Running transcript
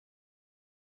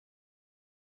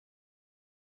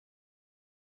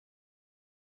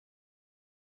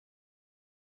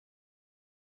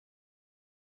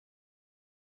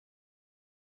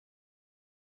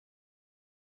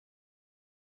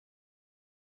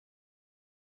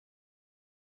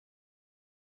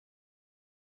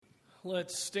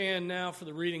Let's stand now for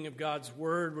the reading of God's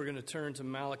Word. We're going to turn to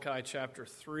Malachi chapter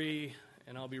 3,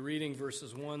 and I'll be reading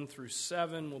verses 1 through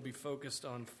 7. We'll be focused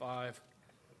on 5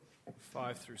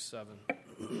 through 7.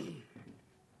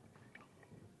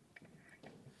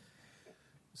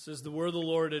 This is the word of the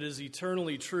Lord. It is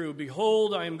eternally true.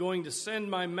 Behold, I am going to send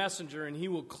my messenger, and he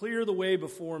will clear the way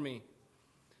before me.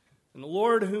 And the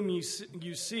Lord whom you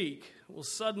seek will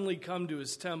suddenly come to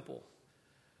his temple.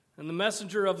 And the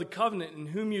messenger of the covenant in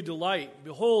whom you delight,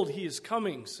 behold, he is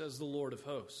coming, says the Lord of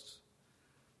hosts.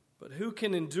 But who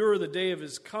can endure the day of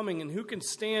his coming, and who can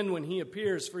stand when he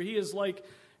appears? For he is like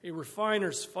a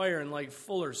refiner's fire and like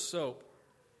fuller's soap.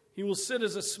 He will sit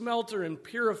as a smelter and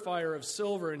purifier of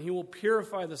silver, and he will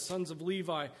purify the sons of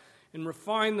Levi and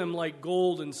refine them like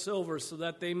gold and silver, so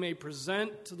that they may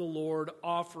present to the Lord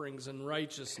offerings in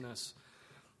righteousness.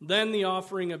 Then the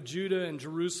offering of Judah and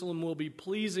Jerusalem will be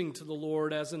pleasing to the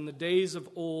Lord, as in the days of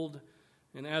old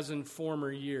and as in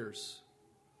former years.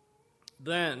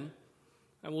 Then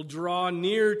I will draw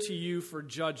near to you for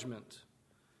judgment,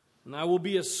 and I will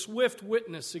be a swift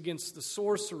witness against the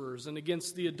sorcerers and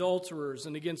against the adulterers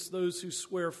and against those who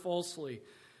swear falsely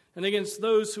and against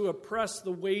those who oppress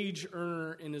the wage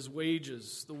earner in his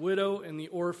wages, the widow and the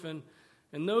orphan,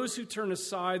 and those who turn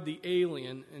aside the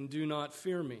alien and do not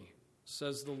fear me,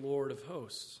 says the Lord of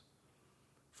hosts.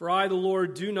 For I, the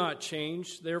Lord, do not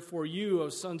change. Therefore you, O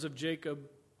sons of Jacob,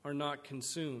 are not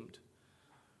consumed.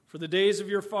 For the days of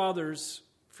your fathers,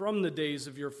 from the days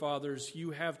of your fathers,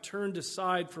 you have turned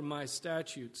aside from my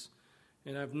statutes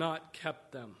and have not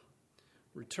kept them.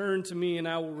 Return to me, and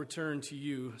I will return to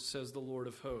you, says the Lord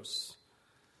of hosts.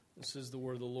 This is the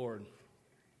word of the Lord.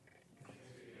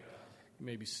 You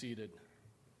may be seated.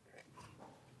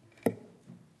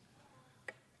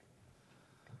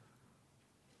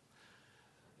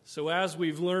 So as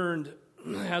we've learned,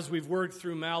 as we've worked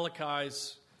through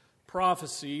Malachi's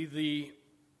prophecy, the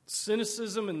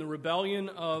cynicism and the rebellion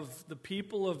of the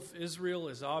people of Israel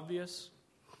is obvious.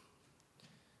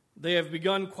 They have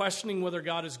begun questioning whether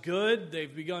God is good.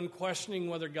 They've begun questioning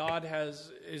whether God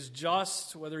is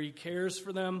just, whether he cares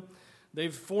for them.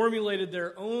 They've formulated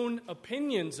their own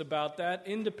opinions about that,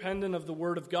 independent of the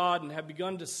Word of God, and have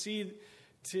begun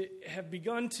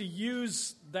to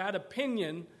use that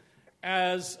opinion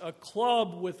as a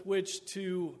club with which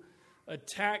to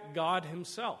attack God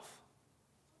himself.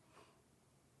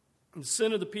 The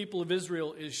sin of the people of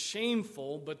Israel is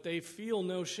shameful, but they feel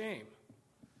no shame.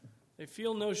 They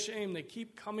feel no shame. They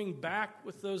keep coming back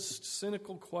with those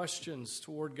cynical questions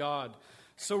toward God.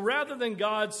 So rather than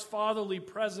God's fatherly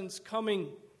presence coming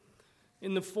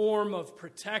in the form of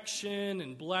protection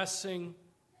and blessing,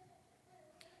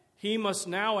 he must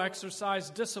now exercise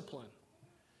discipline.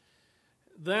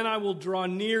 Then I will draw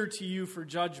near to you for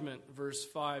judgment, verse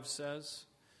 5 says.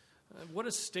 What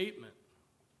a statement,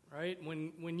 right?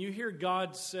 When you hear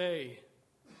God say,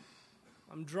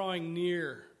 I'm drawing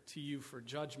near to you for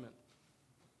judgment.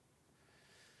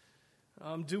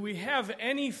 Do we have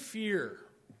any fear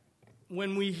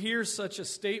when we hear such a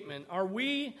statement? Are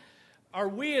we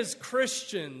as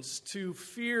Christians to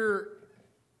fear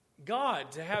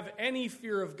God, to have any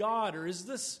fear of God, or is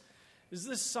this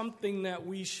something that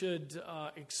we should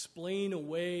explain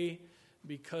away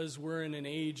because we're in an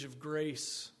age of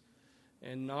grace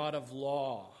and not of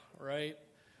law, right?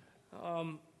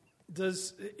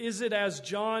 Is it as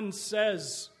John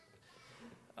says,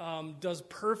 does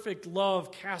perfect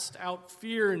love cast out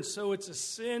fear, and so it's a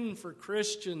sin for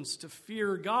Christians to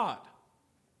fear God?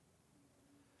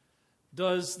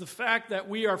 Does the fact that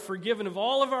we are forgiven of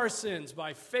all of our sins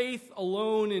by faith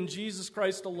alone in Jesus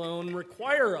Christ alone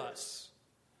require us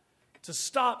to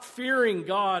stop fearing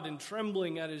God and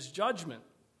trembling at his judgment?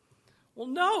 Well,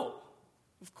 no,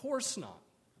 of course not.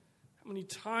 How many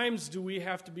times do we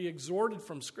have to be exhorted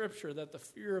from Scripture that the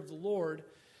fear of the Lord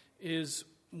is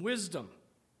wisdom,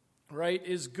 right,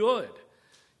 is good?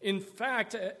 In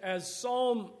fact, as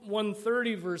Psalm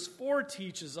 130 verse 4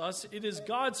 teaches us, it is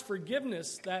God's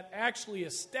forgiveness that actually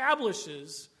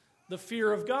establishes the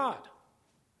fear of God.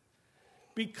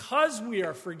 Because we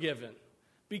are forgiven,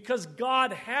 because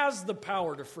God has the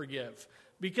power to forgive,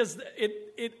 because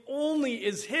it only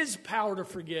is his power to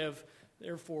forgive,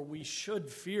 therefore we should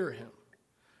fear him.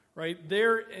 Right?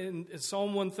 There in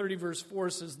Psalm 130 verse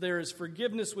 4 says, there is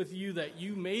forgiveness with you that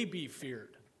you may be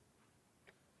feared.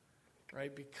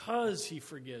 Right? Because he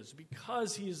forgives,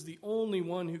 because he is the only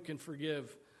one who can forgive,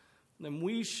 then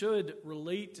we should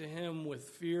relate to him with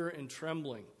fear and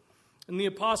trembling. And the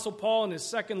Apostle Paul, in his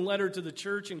second letter to the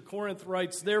church in Corinth,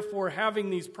 writes, therefore, having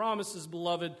these promises,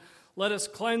 beloved, let us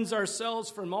cleanse ourselves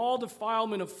from all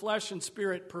defilement of flesh and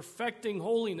spirit, perfecting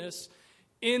holiness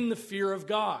in the fear of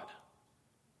God.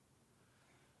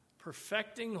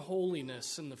 perfecting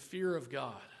holiness in the fear of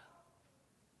God.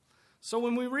 So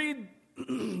when we read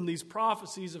these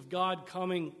prophecies of God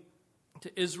coming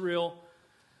to Israel,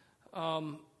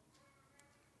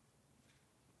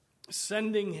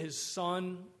 sending his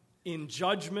Son in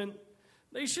judgment,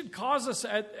 they should cause us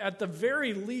at the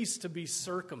very least to be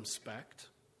circumspect,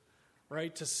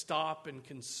 right? To stop and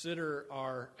consider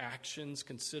our actions,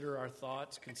 consider our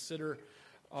thoughts, consider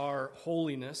our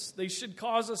holiness. They should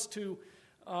cause us to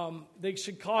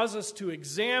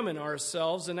examine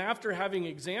ourselves, and after having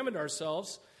examined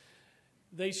ourselves,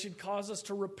 they should cause us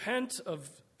to repent of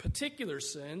particular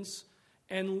sins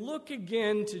and look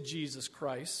again to Jesus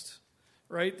Christ,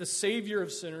 right, the Savior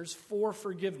of sinners, for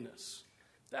forgiveness.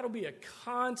 That'll be a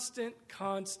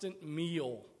constant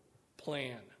meal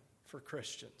plan for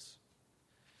Christians.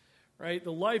 Right?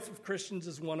 The life of Christians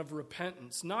is one of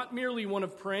repentance, not merely one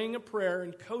of praying a prayer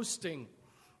and coasting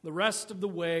the rest of the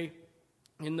way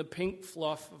in the pink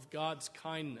fluff of God's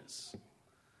kindness.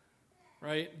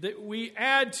 Right? That we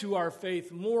add to our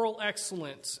faith moral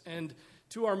excellence, and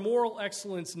to our moral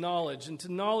excellence knowledge, and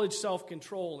to knowledge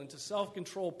self-control, and to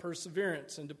self-control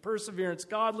perseverance, and to perseverance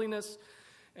godliness,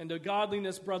 and to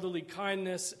godliness brotherly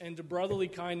kindness, and to brotherly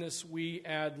kindness we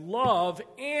add love.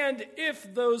 And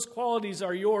if those qualities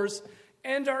are yours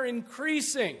and are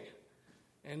increasing,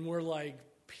 and we're like,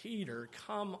 Peter,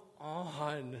 come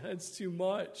on, that's too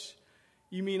much.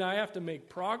 You mean I have to make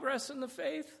progress in the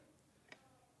faith?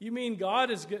 You mean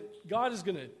God is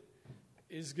going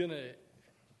to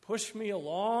push me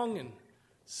along and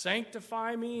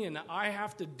sanctify me, and I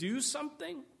have to do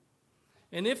something?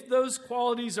 And if those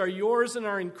qualities are yours and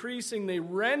are increasing, they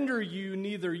render you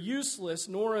neither useless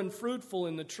nor unfruitful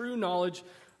in the true knowledge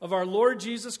of our Lord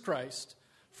Jesus Christ.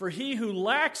 For he who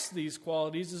lacks these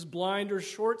qualities is blind or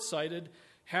short-sighted,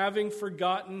 having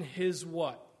forgotten his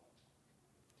what?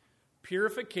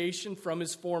 Purification from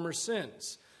his former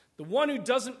sins. The one who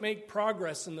doesn't make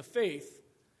progress in the faith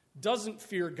doesn't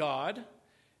fear God,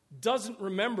 doesn't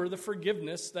remember the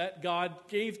forgiveness that God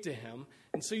gave to him.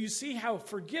 And so you see how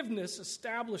forgiveness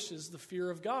establishes the fear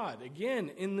of God,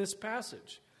 again, in this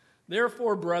passage.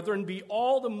 Therefore, brethren, be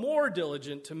all the more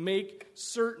diligent to make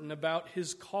certain about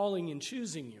his calling and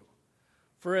choosing you.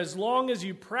 For as long as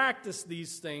you practice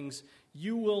these things,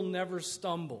 you will never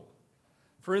stumble.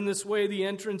 For in this way, the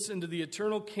entrance into the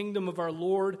eternal kingdom of our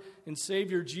Lord and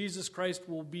Savior Jesus Christ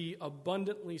will be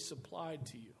abundantly supplied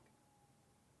to you.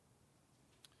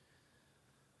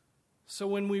 So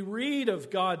when we read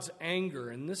of God's anger,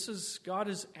 and God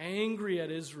is angry at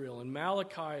Israel, and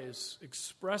Malachi is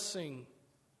expressing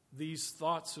these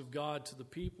thoughts of God to the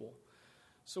people.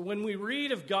 So when we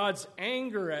read of God's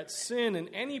anger at sin in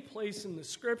any place in the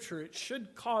Scripture, it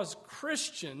should cause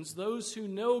Christians, those who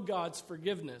know God's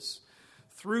forgiveness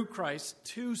through Christ,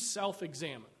 to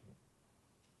self-examine.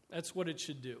 That's what it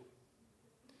should do.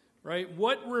 Right?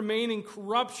 What remaining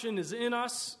corruption is in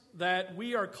us that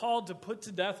we are called to put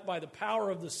to death by the power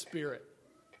of the Spirit?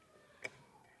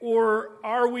 Or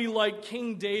are we like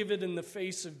King David in the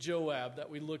face of Joab that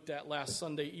we looked at last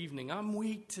Sunday evening? I'm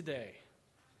weak today.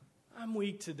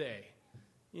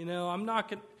 You know,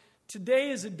 today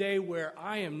is a day where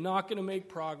I am not going to make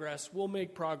progress. We'll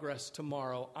make progress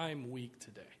tomorrow. I'm weak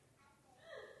today.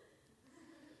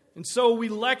 And so we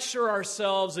lecture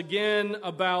ourselves again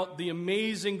about the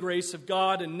amazing grace of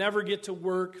God and never get to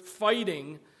work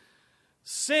fighting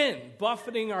sin,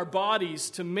 buffeting our bodies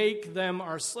to make them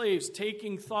our slaves,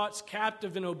 taking thoughts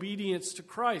captive in obedience to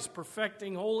Christ,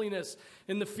 perfecting holiness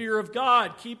in the fear of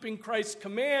God, keeping Christ's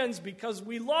commands because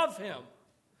we love him,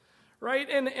 right?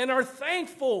 And are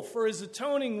thankful for his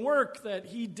atoning work that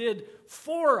he did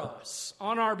for us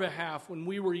on our behalf when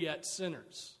we were yet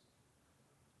sinners.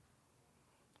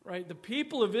 Right? The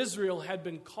people of Israel had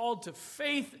been called to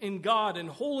faith in God and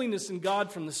holiness in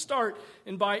God from the start,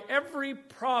 and by every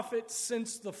prophet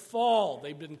since the fall,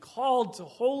 they've been called to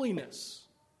holiness.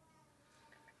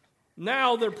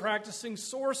 Now they're practicing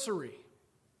sorcery.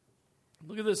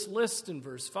 Look at this list in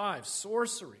verse 5.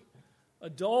 Sorcery,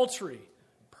 adultery,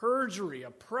 perjury,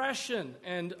 oppression,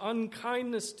 and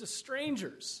unkindness to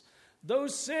strangers.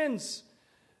 Those sins,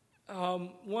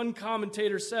 one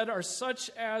commentator said, are such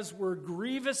as were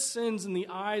grievous sins in the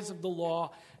eyes of the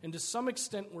law, and to some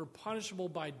extent were punishable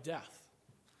by death.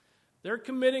 They're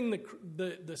committing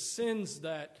the sins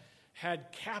that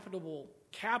had capital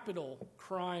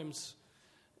crimes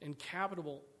and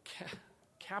capital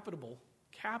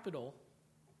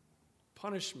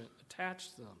punishment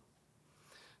attached to them.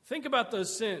 Think about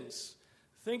those sins.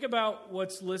 Think about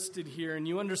what's listed here, and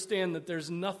you understand that there's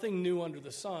nothing new under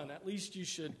the sun. At least you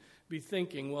should be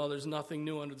thinking, well, there's nothing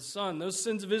new under the sun. Those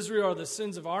sins of Israel are the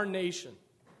sins of our nation.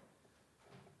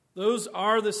 Those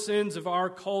are the sins of our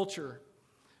culture.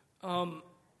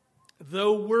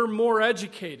 Though we're more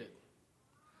educated,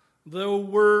 though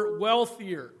we're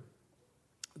wealthier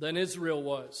than Israel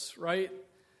was, right?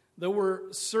 Though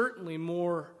we're certainly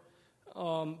more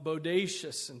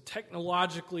bodacious and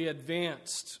technologically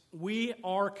advanced, we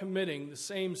are committing the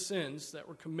same sins that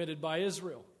were committed by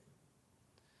Israel.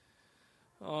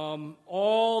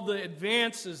 All the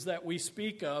advances that we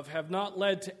speak of have not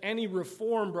led to any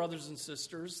reform, brothers and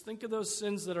sisters. Think of those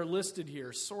sins that are listed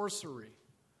here: sorcery,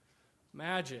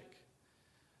 magic,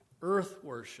 earth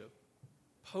worship,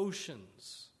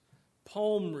 potions,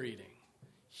 palm reading,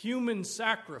 human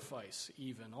sacrifice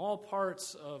even, all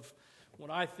parts of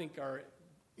what I think are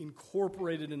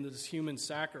incorporated into this human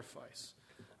sacrifice.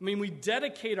 I mean, we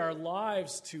dedicate our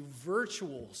lives to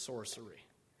virtual sorcery,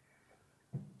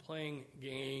 playing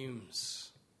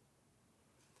games.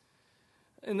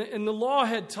 And the law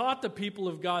had taught the people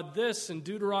of God this. In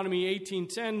Deuteronomy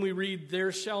 18:10 we read,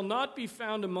 "There shall not be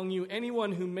found among you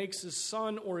anyone who makes his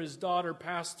son or his daughter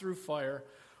pass through fire,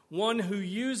 one who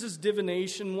uses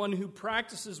divination, one who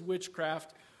practices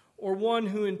witchcraft, or one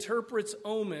who interprets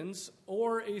omens,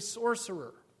 or a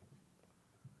sorcerer."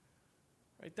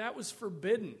 Right? That was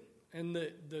forbidden, and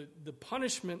the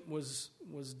punishment was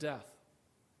death.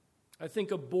 I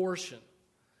think abortion.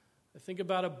 I think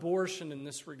about abortion in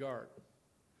this regard.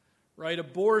 Right?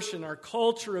 Abortion, our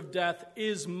culture of death,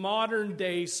 is modern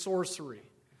day sorcery.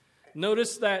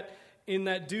 Notice that in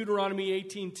that Deuteronomy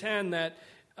 18:10 that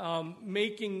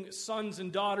making sons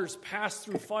and daughters pass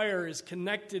through fire is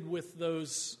connected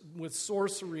with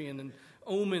sorcery and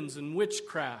omens and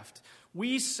witchcraft.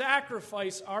 We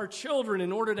sacrifice our children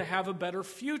in order to have a better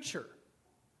future.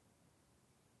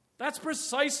 That's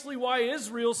precisely why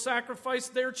Israel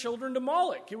sacrificed their children to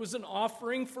Moloch. It was an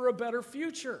offering for a better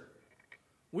future.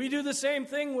 We do the same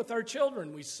thing with our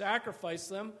children. We sacrifice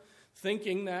them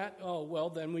thinking that, oh, well,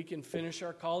 then we can finish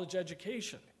our college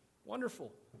education.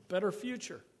 Wonderful. Better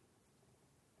future.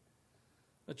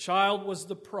 A child was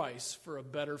the price for a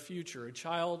better future. A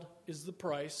child is the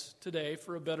price today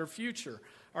for a better future.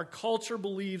 Our culture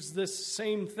believes this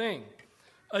same thing.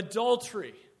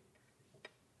 Adultery.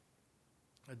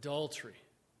 Adultery.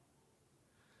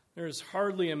 There is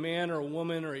hardly a man or a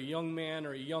woman or a young man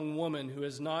or a young woman who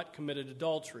has not committed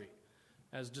adultery,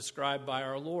 as described by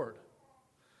our Lord.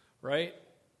 Right?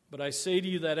 But I say to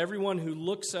you that everyone who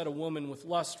looks at a woman with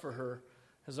lust for her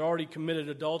has already committed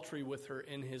adultery with her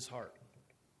in his heart.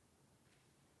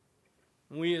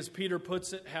 And we, as Peter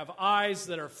puts it, have eyes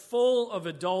that are full of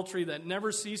adultery that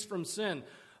never cease from sin.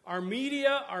 Our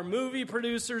media, our movie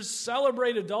producers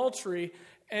celebrate adultery,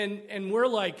 and we're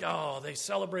like, oh, they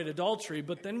celebrate adultery,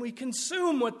 but then we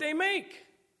consume what they make.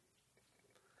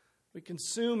 We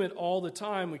consume it all the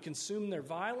time. We consume their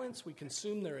violence. We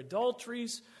consume their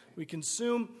adulteries. We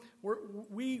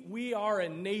are a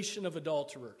nation of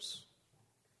adulterers.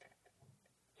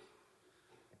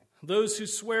 Those who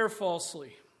swear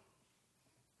falsely,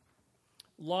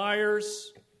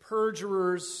 liars,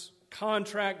 perjurers,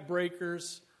 contract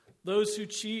breakers, those who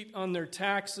cheat on their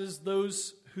taxes,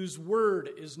 those whose word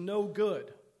is no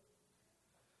good.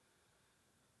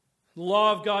 The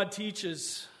law of God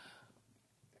teaches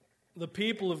the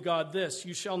people of God this: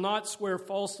 you shall not swear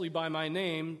falsely by my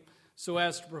name so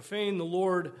as to profane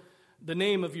the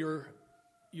name of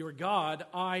your God.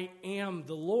 I am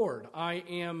the Lord. I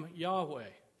am Yahweh.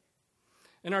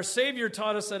 And our Savior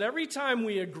taught us that every time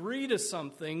we agree to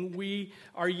something,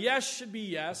 our yes should be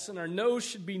yes and our no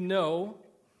should be no.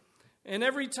 And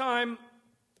every time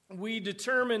we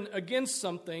determine against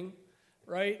something,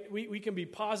 right, we can be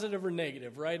positive or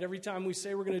negative, right? Every time we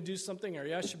say we're going to do something, our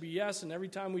yes should be yes, and every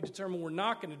time we determine we're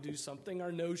not going to do something,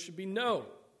 our no should be no.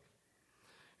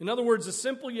 In other words, a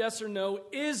simple yes or no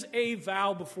is a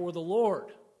vow before the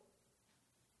Lord.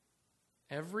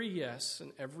 Every yes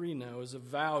and every no is a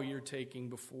vow you're taking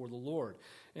before the Lord.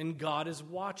 And God is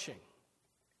watching.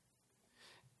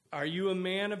 Are you a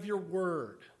man of your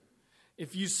word?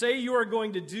 If you say you are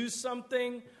going to do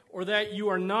something or that you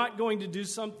are not going to do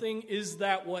something, is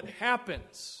that what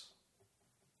happens?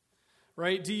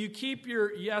 Right? Do you keep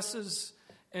your yeses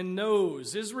and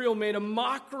no's? Israel made a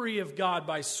mockery of God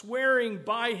by swearing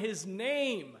by his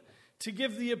name to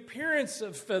give the appearance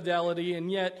of fidelity,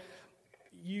 and yet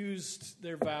used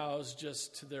their vows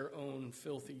just to their own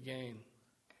filthy gain.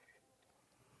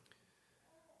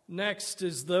 Next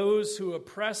is those who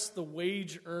oppress the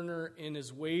wage earner in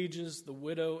his wages, the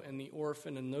widow and the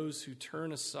orphan, and those who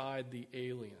turn aside the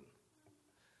alien.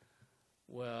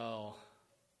 Well,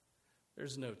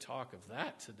 there's no talk of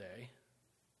that today.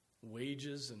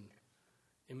 Wages and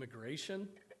immigration?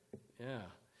 Yeah.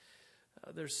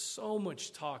 There's so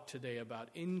much talk today about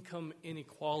income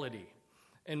inequality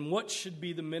and what should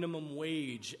be the minimum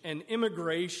wage and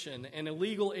immigration and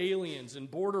illegal aliens and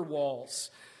border walls.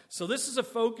 So this is a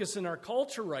focus in our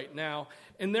culture right now,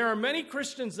 and there are many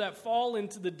Christians that fall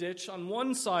into the ditch on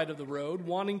one side of the road,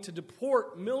 wanting to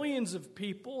deport millions of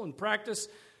people and practice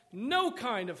no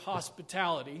kind of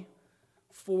hospitality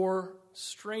for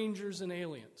strangers and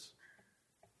aliens.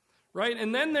 Right?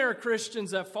 And then there are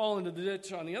Christians that fall into the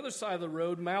ditch on the other side of the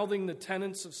road, mouthing the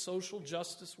tenets of social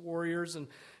justice warriors and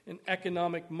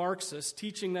economic Marxists,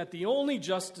 teaching that the only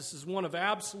justice is one of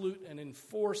absolute and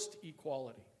enforced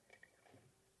equality.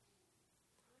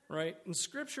 Right? And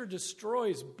Scripture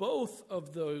destroys both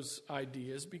of those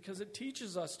ideas because it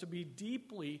teaches us to be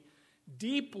deeply,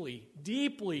 deeply,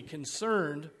 deeply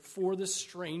concerned for the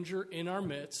stranger in our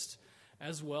midst,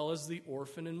 as well as the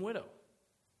orphan and widow.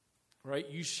 Right?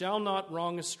 You shall not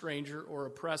wrong a stranger or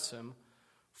oppress him,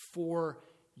 for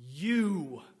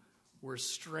you were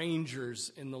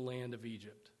strangers in the land of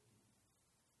Egypt.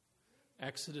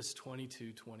 Exodus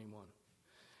 22:21.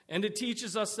 And it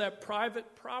teaches us that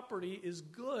private property is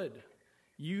good.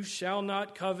 You shall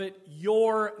not covet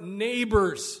your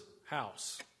neighbor's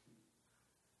house.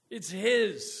 It's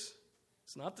his.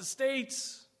 It's not the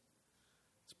state's.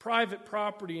 It's private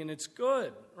property and it's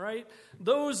good, right?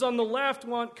 Those on the left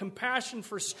want compassion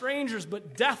for strangers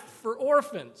but death for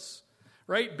orphans,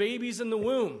 right? Babies in the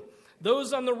womb.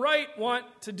 Those on the right want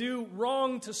to do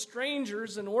wrong to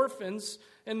strangers and orphans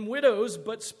and widows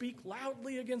but speak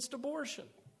loudly against abortion.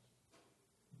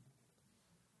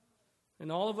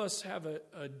 And all of us have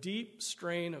a deep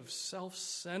strain of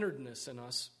self-centeredness in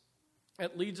us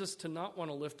that leads us to not want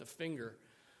to lift a finger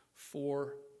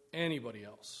for anybody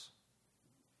else.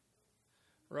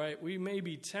 Right? We may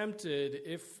be tempted,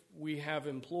 if we have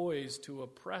employees, to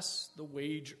oppress the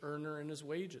wage earner and his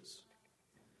wages.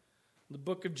 The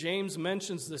book of James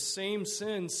mentions the same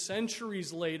sin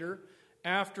centuries later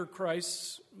after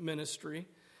Christ's ministry.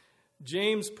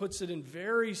 James puts it in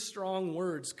very strong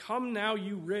words. Come now,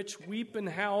 you rich, weep and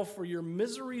howl for your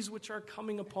miseries which are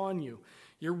coming upon you.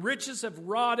 Your riches have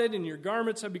rotted, and your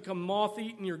garments have become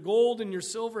moth-eaten. Your gold and your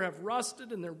silver have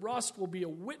rusted, and their rust will be a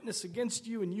witness against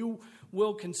you, and you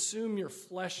will consume your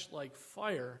flesh like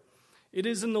fire. It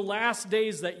is in the last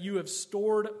days that you have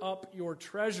stored up your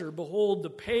treasure. Behold,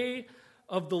 the pay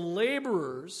of the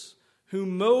laborers who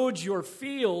mowed your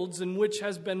fields and which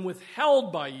has been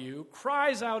withheld by you,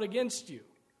 cries out against you.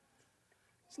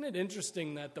 Isn't it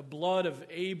interesting that the blood of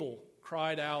Abel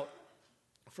cried out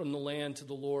from the land to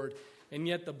the Lord, and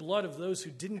yet the blood of those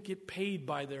who didn't get paid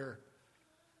by their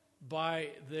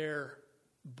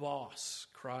boss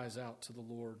cries out to the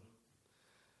Lord?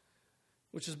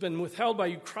 Which has been withheld by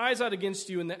you, cries out against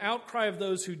you, and the outcry of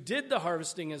those who did the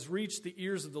harvesting has reached the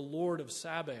ears of the Lord of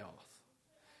Sabaoth.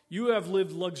 You have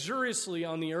lived luxuriously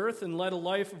on the earth and led a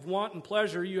life of wanton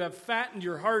pleasure. You have fattened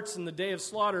your hearts in the day of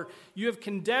slaughter. You have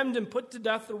condemned and put to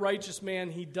death the righteous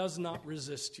man. He does not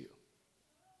resist you.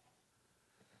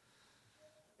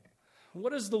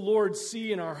 What does the Lord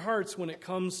see in our hearts when it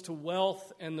comes to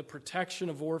wealth and the protection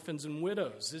of orphans and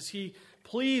widows? Is he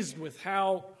pleased with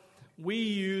how we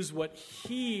use what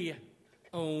he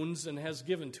owns and has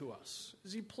given to us?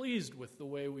 Is he pleased with the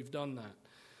way we've done that?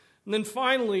 And then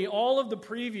finally, all of the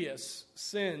previous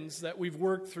sins that we've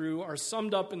worked through are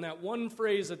summed up in that one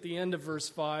phrase at the end of verse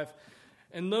 5,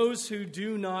 and those who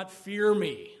do not fear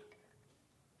me.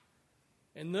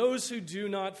 And those who do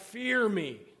not fear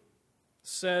me,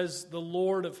 says the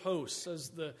Lord of hosts,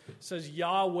 says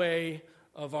Yahweh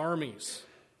of armies.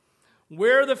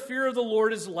 Where the fear of the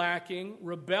Lord is lacking,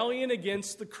 rebellion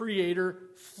against the Creator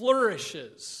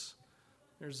flourishes.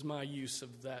 There's my use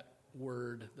of that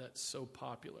word that's so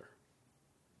popular.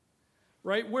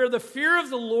 Right? Where the fear of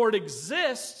the Lord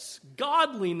exists,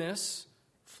 godliness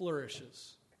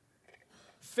flourishes.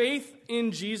 Faith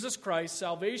in Jesus Christ,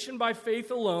 salvation by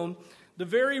faith alone, the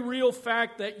very real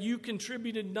fact that you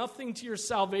contributed nothing to your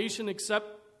salvation except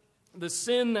the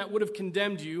sin that would have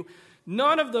condemned you,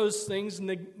 none of those things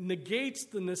negates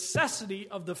the necessity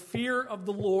of the fear of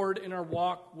the Lord in our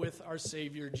walk with our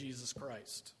Savior, Jesus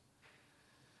Christ.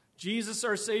 Jesus,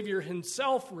 our Savior,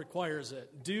 himself requires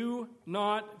it. Do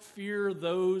not fear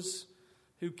those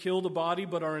who kill the body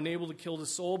but are unable to kill the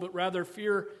soul, but rather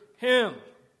fear him,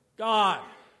 God,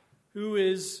 who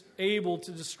is able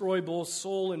to destroy both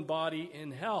soul and body in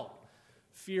hell.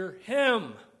 Fear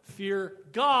him. Fear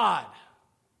God.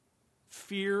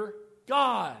 Fear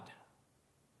God.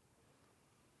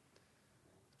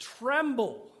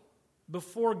 Tremble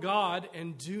before God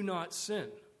and do not sin.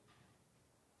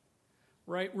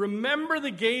 right? Remember the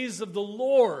gaze of the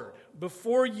Lord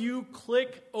before you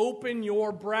click open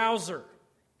your browser.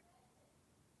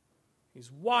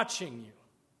 He's watching you.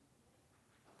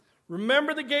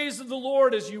 Remember the gaze of the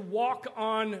Lord as you walk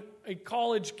on a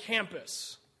college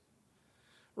campus.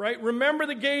 Right? Remember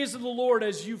the gaze of the Lord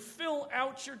as you fill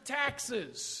out your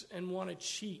taxes and want to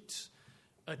cheat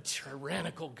a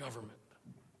tyrannical government.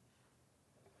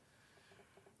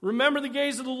 Remember the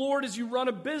gaze of the Lord as you run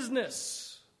a business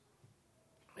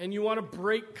and you want to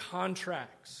break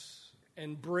contracts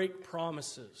and break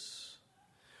promises.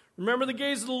 Remember the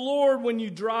gaze of the Lord when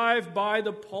you drive by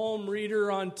the palm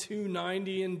reader on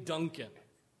 290 in Duncan.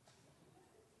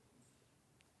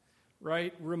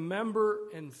 Right? Remember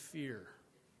and fear.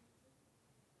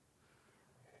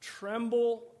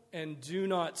 Tremble and do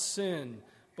not sin.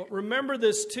 But remember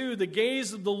this too, the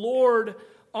gaze of the Lord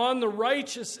on the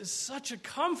righteous is such a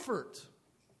comfort.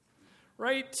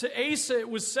 Right? To Asa it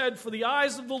was said, for the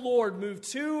eyes of the Lord move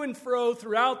to and fro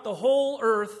throughout the whole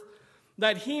earth,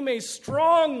 that he may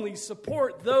strongly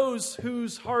support those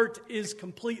whose heart is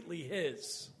completely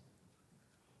his.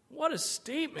 What a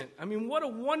statement. I mean, what a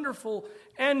wonderful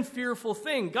and fearful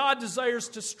thing. God desires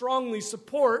to strongly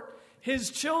support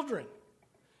his children.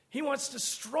 He wants to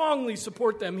strongly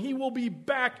support them. He will be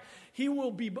back. He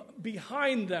will be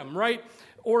behind them, right?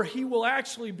 Or he will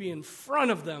actually be in front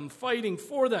of them, fighting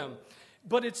for them.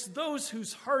 But it's those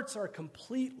whose hearts are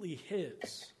completely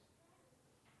his.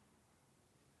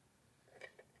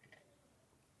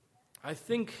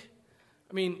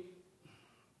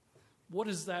 What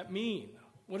does that mean?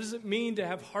 What does it mean to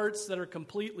have hearts that are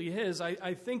completely his?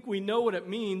 I think we know what it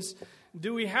means.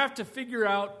 Do we have to figure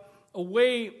out a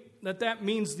way that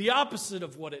means the opposite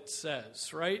of what it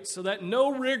says, right? So that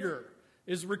no rigor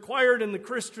is required in the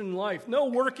Christian life. No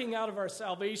working out of our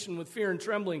salvation with fear and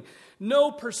trembling.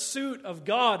 No pursuit of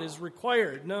God is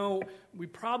required. No, we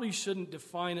probably shouldn't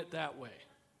define it that way,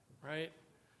 right?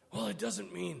 Well, it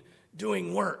doesn't mean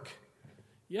doing work.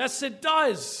 Yes, it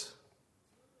does.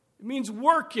 It means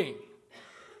working.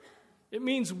 It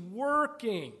means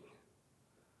working.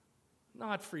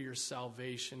 Not for your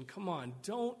salvation. Come on,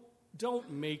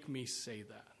 don't make me say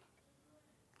that.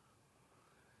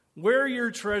 Where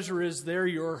your treasure is, there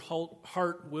your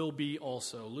heart will be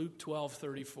also. Luke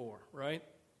 12:34, right?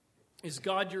 Is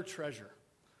God your treasure?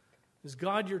 Is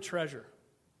God your treasure?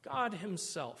 God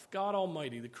himself, God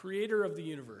Almighty, the creator of the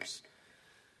universe.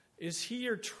 Is he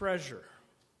your treasure?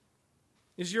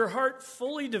 Is your heart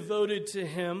fully devoted to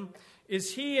him?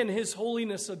 Is he and his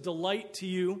holiness a delight to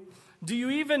you? Do you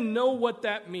even know what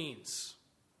that means?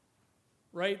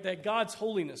 Right? That God's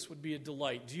holiness would be a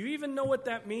delight. Do you even know what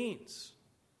that means?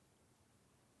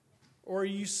 Or are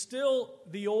you still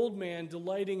the old man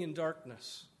delighting in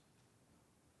darkness?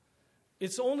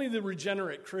 It's only the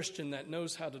regenerate Christian that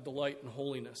knows how to delight in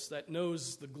holiness, that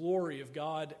knows the glory of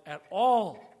God at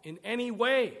all, in any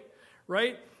way,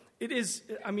 right?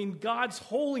 God's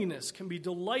holiness can be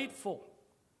delightful,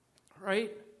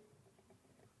 right?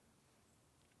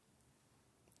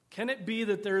 Can it be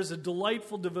that there is a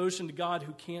delightful devotion to God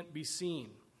who can't be seen?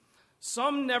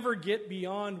 Some never get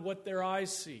beyond what their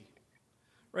eyes see.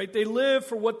 Right? They live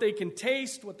for what they can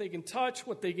taste, what they can touch,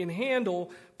 what they can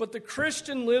handle, but the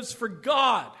Christian lives for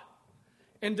God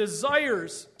and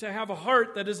desires to have a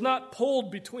heart that is not pulled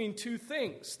between two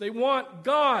things. They want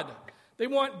God. They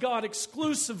want God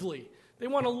exclusively. They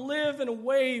want to live in a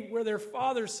way where their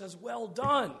Father says, well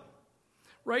done.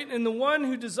 Right? And the one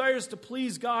who desires to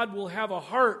please God will have a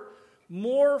heart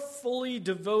more fully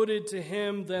devoted to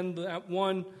him than that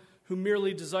one who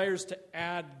merely desires to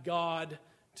add God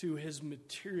to his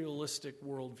materialistic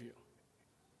worldview.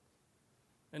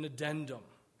 An addendum.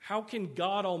 How can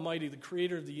God Almighty, the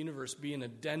creator of the universe, be an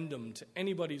addendum to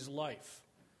anybody's life?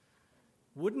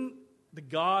 Wouldn't the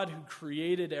God who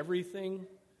created everything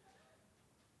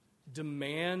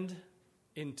demand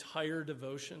entire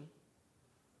devotion?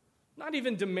 Not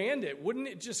even demand it. Wouldn't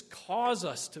it just cause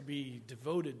us to be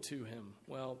devoted to him?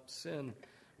 Well, sin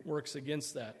works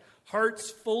against that. Hearts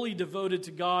fully devoted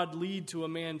to God lead to a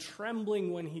man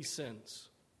trembling when he sins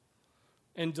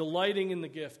and delighting in the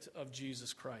gift of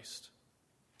Jesus Christ,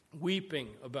 weeping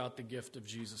about the gift of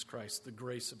Jesus Christ, the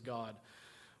grace of God.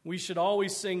 We should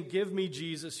always sing, give me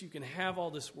Jesus. You can have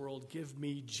all this world. Give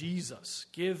me Jesus.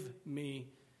 Give me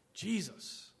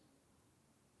Jesus.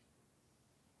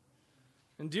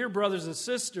 And dear brothers and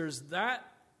sisters, that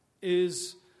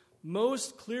is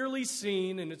most clearly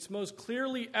seen and it's most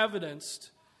clearly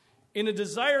evidenced in a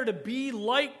desire to be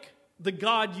like the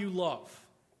God you love.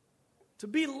 To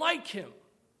be like him.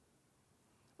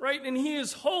 Right? And he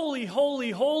is holy, holy,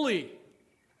 holy.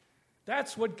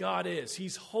 That's what God is.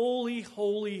 He's holy,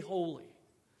 holy, holy.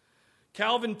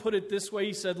 Calvin put it this way.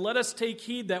 He said, "Let us take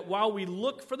heed that while we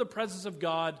look for the presence of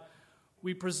God,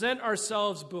 we present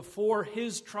ourselves before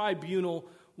his tribunal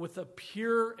with a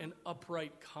pure and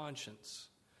upright conscience."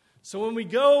 So when we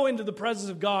go into the presence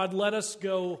of God, let us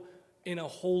go in a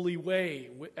holy way,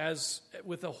 as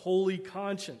with a holy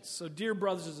conscience. So dear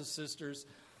brothers and sisters,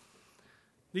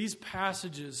 these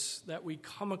passages that we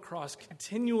come across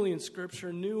continually in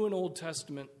Scripture, New and Old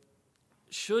Testament,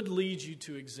 should lead you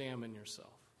to examine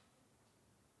yourself.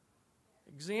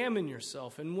 Examine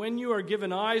yourself, and when you are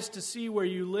given eyes to see where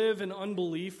you live in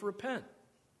unbelief, repent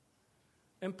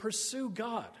and pursue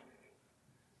God.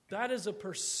 That is a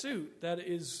pursuit that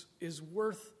is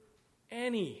worth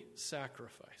any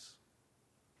sacrifice.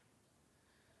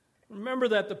 Remember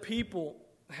that the people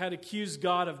had accused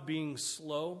God of being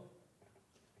slow.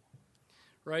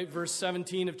 Right? Verse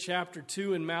 17 of chapter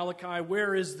 2 in Malachi,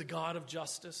 "Where is the God of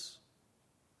justice?"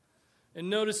 And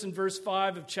notice in verse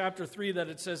 5 of chapter 3 that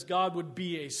it says God would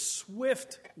be a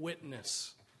swift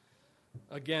witness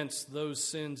against those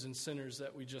sins and sinners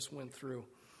that we just went through.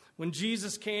 When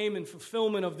Jesus came in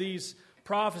fulfillment of these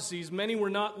prophecies, many were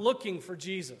not looking for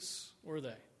Jesus, were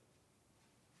they?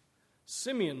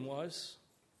 Simeon was.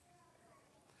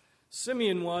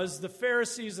 The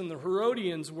Pharisees and the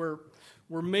Herodians were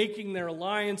making their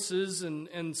alliances,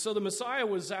 and so the Messiah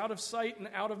was out of sight and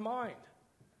out of mind.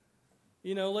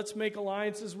 Let's make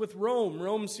alliances with Rome.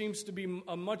 Rome seems to be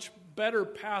a much better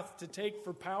path to take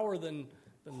for power than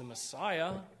the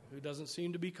Messiah, who doesn't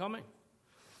seem to be coming.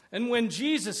 And when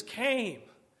Jesus came,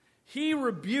 he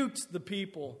rebuked the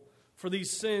people for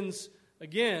these sins,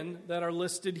 again, that are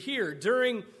listed here.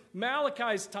 During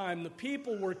Malachi's time, the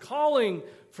people were calling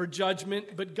for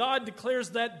judgment, but God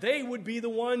declares that they would be the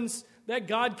ones that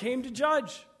God came to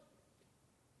judge.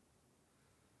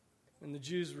 And the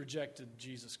Jews rejected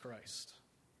Jesus Christ.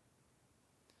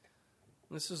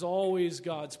 This is always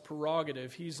God's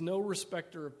prerogative. He's no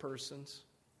respecter of persons.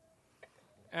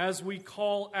 As we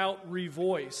call out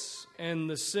revoice and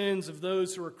the sins of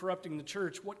those who are corrupting the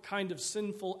church, what kind of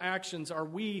sinful actions are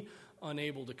we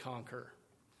unable to conquer?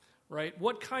 Right?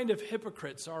 What kind of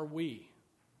hypocrites are we?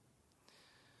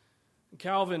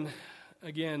 Calvin,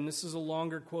 again, this is a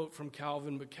longer quote from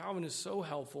Calvin, but Calvin is so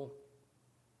helpful.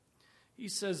 He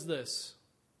says this: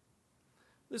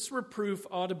 "This reproof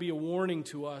ought to be a warning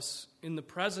to us in the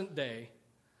present day,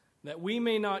 that we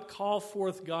may not call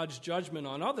forth God's judgment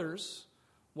on others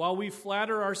while we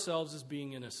flatter ourselves as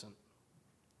being innocent.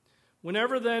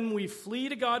 Whenever then we flee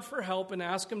to God for help and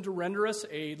ask him to render us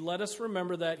aid, let us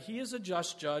remember that he is a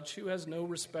just judge who has no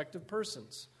respect of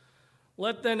persons.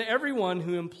 Let then everyone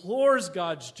who implores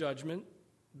God's judgment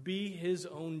be his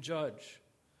own judge,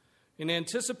 and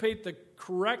anticipate the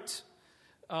correction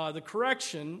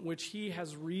which he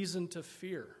has reason to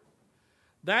fear.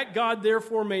 That God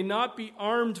therefore may not be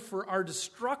armed for our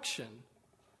destruction,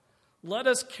 let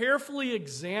us carefully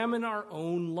examine our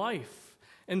own life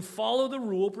and follow the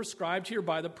rule prescribed here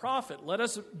by the prophet. Let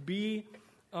us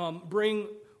bring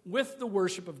with the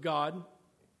worship of God.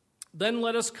 Then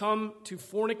let us come to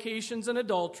fornications and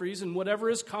adulteries and whatever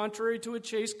is contrary to a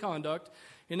chaste conduct.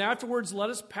 And afterwards let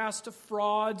us pass to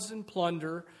frauds and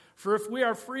plunder. For if we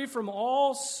are free from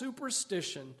all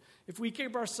superstition, if we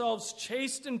keep ourselves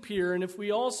chaste and pure, and if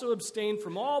we also abstain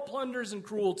from all plunders and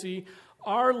cruelty,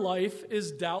 our life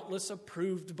is doubtless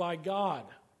approved by God."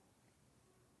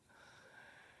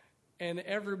 And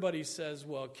everybody says,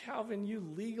 "Well, Calvin, you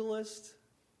legalist.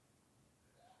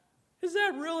 Is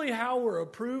that really how we're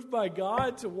approved by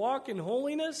God, to walk in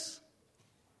holiness?"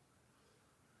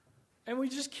 And we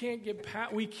just can't get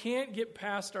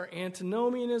past our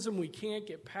antinomianism. We can't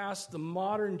get past the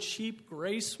modern cheap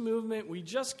grace movement. We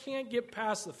just can't get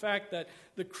past the fact that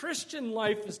the Christian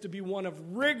life is to be one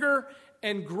of rigor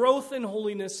and growth in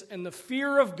holiness and the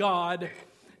fear of God,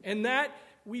 and that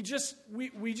we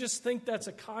just think that's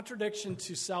a contradiction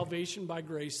to salvation by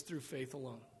grace through faith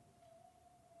alone.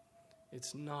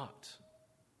 It's not.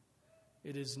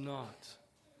 It is not.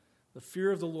 The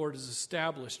fear of the Lord is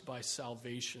established by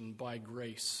salvation, by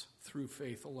grace, through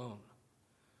faith alone.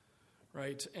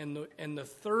 Right? And the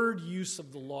third use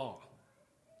of the law,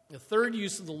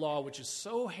 which is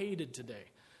so hated today,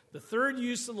 the third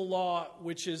use of the law,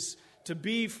 which is to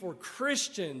be for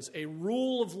Christians a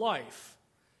rule of life,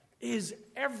 is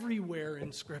everywhere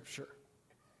in Scripture.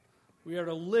 We are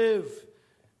to live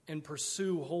and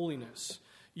pursue holiness.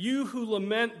 You who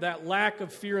lament that lack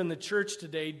of fear in the church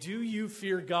today, do you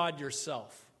fear God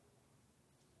yourself?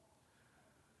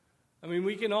 I mean,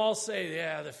 we can all say,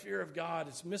 yeah, the fear of God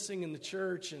is missing in the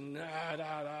church, and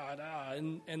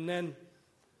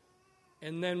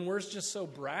and then we're just so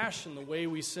brash in the way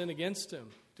we sin against him.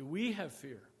 Do we have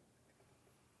fear?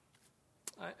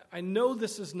 I know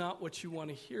this is not what you want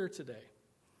to hear today.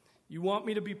 You want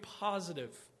me to be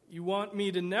positive. You want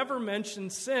me to never mention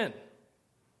sin.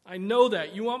 I know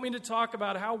that. You want me to talk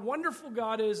about how wonderful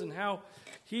God is and how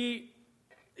He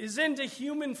is into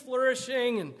human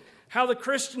flourishing and how the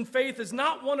Christian faith is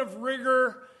not one of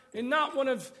rigor and not one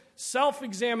of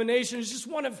self-examination. It's just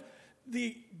one of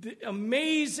the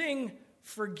amazing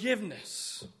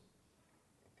forgiveness.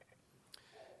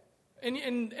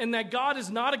 And that God is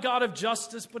not a God of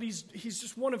justice, but He's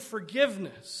just one of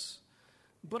forgiveness.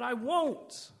 But I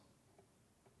won't.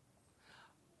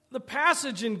 The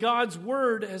passage in God's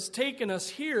Word has taken us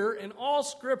here, and all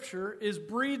Scripture is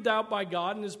breathed out by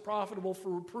God and is profitable for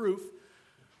reproof,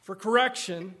 for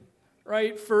correction,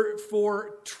 right,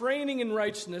 for training in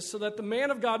righteousness, so that the man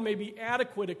of God may be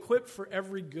adequate, equipped for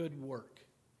every good work.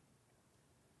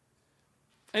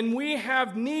 And we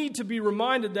have need to be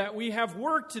reminded that we have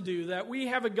work to do, that we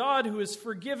have a God who is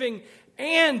forgiving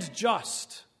and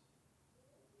just.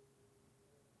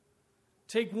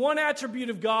 Take one attribute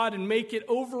of God and make it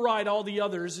override all the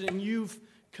others, and you've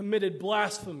committed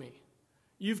blasphemy.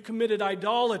 You've committed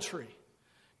idolatry.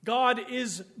 God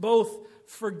is both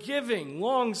forgiving,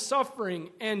 long-suffering,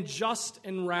 and just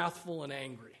and wrathful and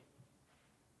angry.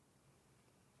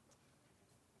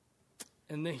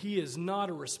 And that He is not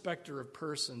a respecter of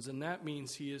persons, and that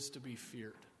means He is to be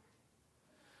feared.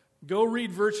 Go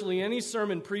read virtually any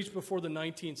sermon preached before the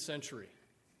 19th century.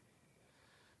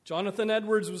 Jonathan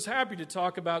Edwards was happy to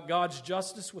talk about God's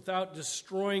justice without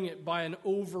destroying it by an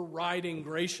overriding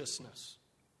graciousness.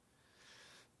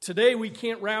 Today, we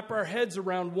can't wrap our heads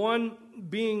around one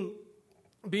being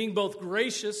both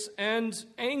gracious and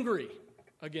angry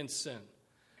against sin,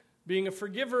 being a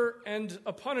forgiver and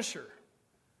a punisher.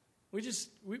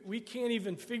 We can't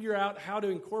even figure out how to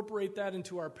incorporate that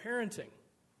into our parenting,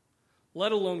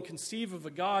 let alone conceive of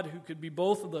a God who could be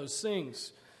both of those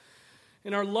things.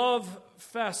 In our Love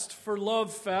Fest, for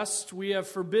Love Fest, we have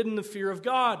forbidden the fear of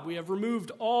God. We have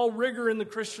removed all rigor in the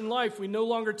Christian life. We no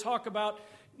longer talk about,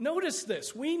 notice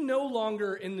this, we no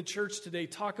longer in the church today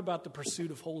talk about the pursuit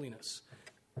of holiness.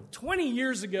 20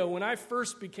 years ago, when I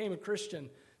first became a Christian,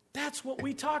 that's what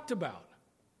we talked about,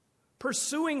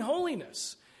 pursuing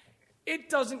holiness.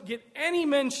 It doesn't get any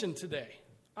mention today.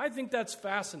 I think that's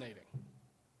fascinating.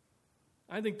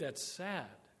 I think that's sad.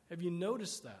 Have you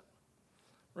noticed that?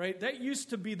 Right? That used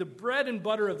to be the bread and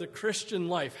butter of the Christian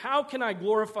life. How can I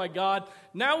glorify God?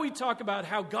 Now we talk about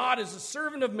how God is a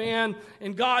servant of man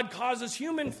and God causes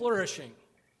human flourishing.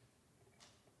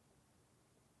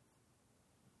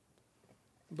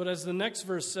 But as the next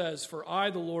verse says, for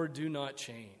I, the Lord, do not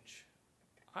change.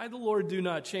 I, the Lord, do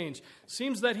not change.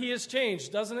 Seems that He has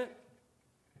changed, doesn't it?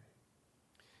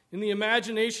 In the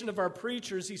imagination of our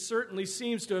preachers, He certainly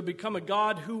seems to have become a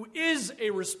God who is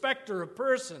a respecter of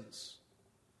persons,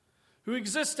 who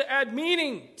exists to add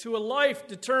meaning to a life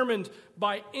determined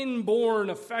by inborn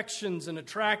affections and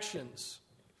attractions,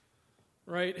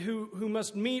 right? Who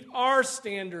must meet our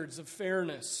standards of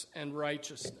fairness and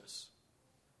righteousness.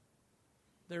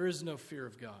 There is no fear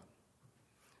of God.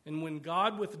 And when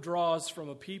God withdraws from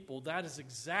a people, that is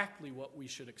exactly what we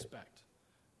should expect.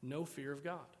 No fear of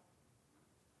God.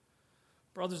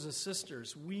 Brothers and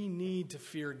sisters, we need to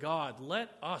fear God. Let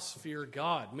us fear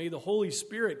God. May the Holy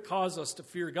Spirit cause us to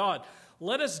fear God.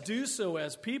 Let us do so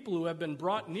as people who have been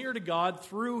brought near to God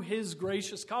through His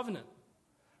gracious covenant.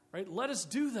 Right? Let us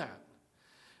do that.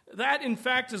 That, in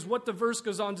fact, is what the verse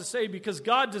goes on to say, because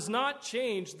God does not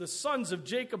change. The sons of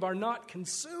Jacob are not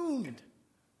consumed.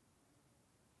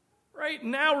 Right?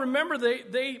 Now, remember,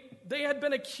 they had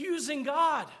been accusing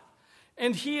God.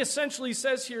 And He essentially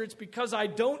says here, it's because I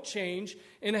don't change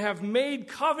and have made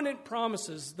covenant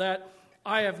promises that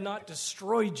I have not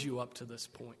destroyed you up to this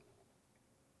point.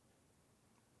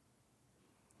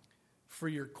 For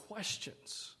your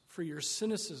questions, for your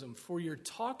cynicism, for your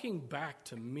talking back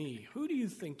to me, who do you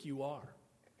think you are?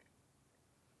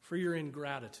 For your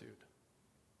ingratitude.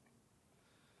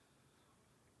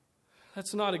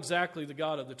 That's not exactly the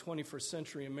God of the 21st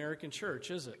century American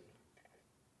church, is it?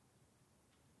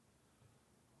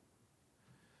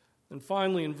 And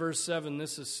finally, in verse 7,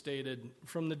 this is stated,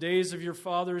 from the days of your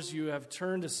fathers you have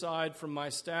turned aside from my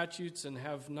statutes and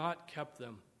have not kept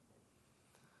them.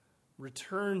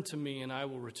 Return to me, and I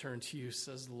will return to you,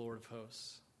 says the Lord of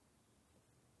hosts.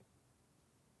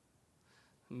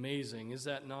 Amazing, is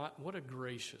that not? What a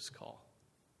gracious call.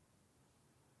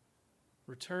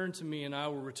 Return to me, and I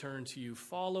will return to you.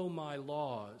 Follow my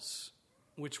laws,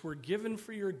 which were given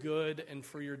for your good and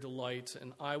for your delight,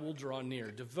 and I will draw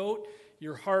near. Devote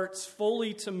your hearts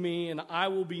fully to me, and I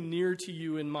will be near to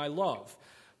you in my love.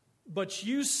 But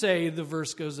you say, the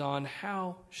verse goes on,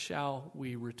 how shall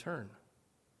we return?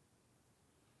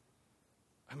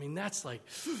 I mean, that's like,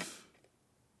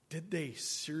 did they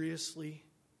seriously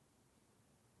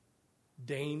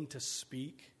deign to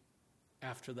speak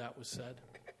after that was said?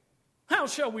 How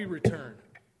shall we return?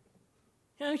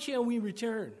 How shall we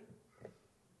return?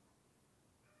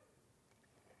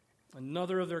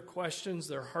 Another of their questions,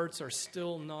 their hearts are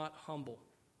still not humble.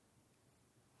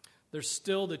 They're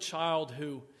still the child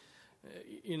who,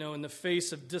 in the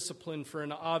face of discipline for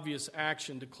an obvious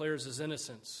action, declares his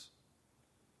innocence.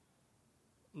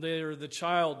 They're the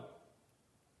child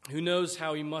who knows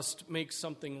how he must make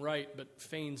something right but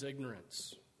feigns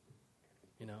ignorance.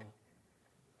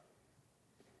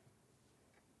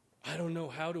 I don't know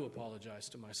how to apologize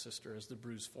to my sister as the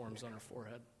bruise forms on her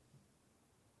forehead.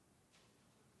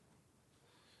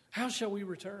 How shall we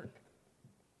return?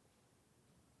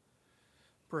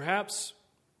 Perhaps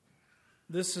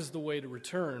this is the way to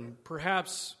return.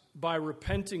 Perhaps by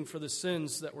repenting for the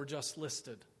sins that were just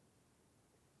listed.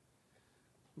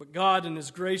 But God in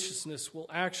His graciousness will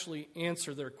actually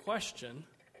answer their question,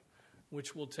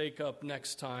 which we'll take up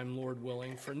next time, Lord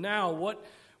willing. For now,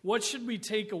 what should we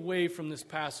take away from this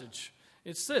passage?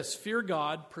 It's this: fear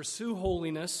God, pursue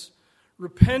holiness,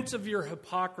 repent of your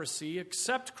hypocrisy,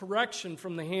 accept correction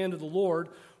from the hand of the Lord.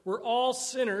 We're all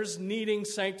sinners needing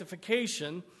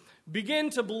sanctification. Begin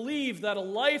to believe that a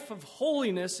life of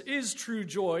holiness is true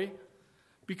joy,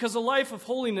 because a life of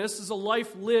holiness is a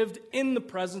life lived in the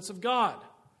presence of God.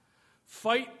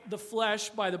 Fight the flesh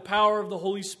by the power of the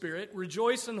Holy Spirit.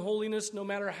 Rejoice in holiness no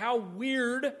matter how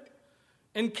weird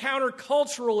and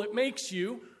countercultural it makes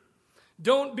you.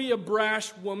 Don't be a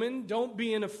brash woman. Don't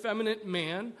be an effeminate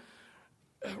man.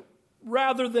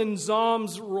 Rather than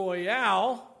Zoms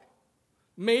Royale,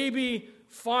 maybe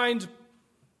find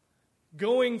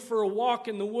going for a walk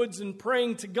in the woods and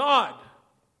praying to God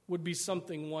would be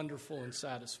something wonderful and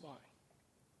satisfying.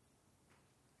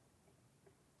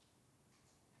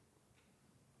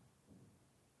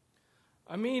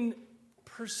 I mean,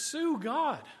 pursue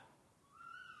God.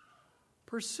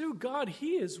 Pursue God.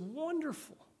 He is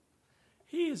wonderful.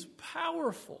 He is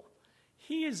powerful.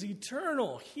 He is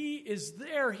eternal. He is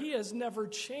there. He has never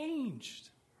changed.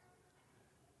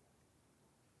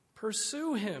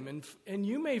 Pursue Him, and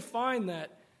you may find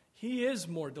that He is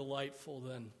more delightful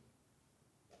than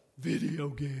video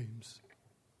games.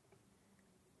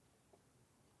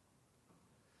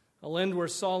 I'll end where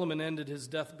Solomon ended his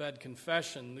deathbed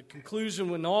confession. The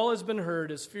conclusion, when all has been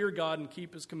heard, is fear God and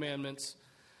keep His commandments,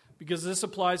 because this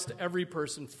applies to every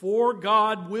person. For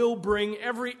God will bring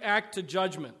every act to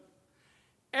judgment,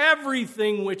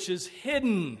 everything which is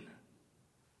hidden.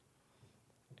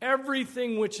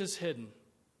 Everything which is hidden,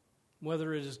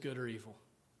 whether it is good or evil.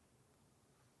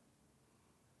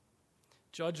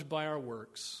 Judged by our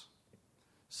works,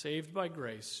 saved by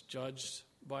grace, judged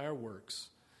by our works.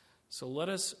 So let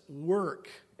us work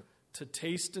to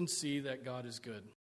taste and see that God is good.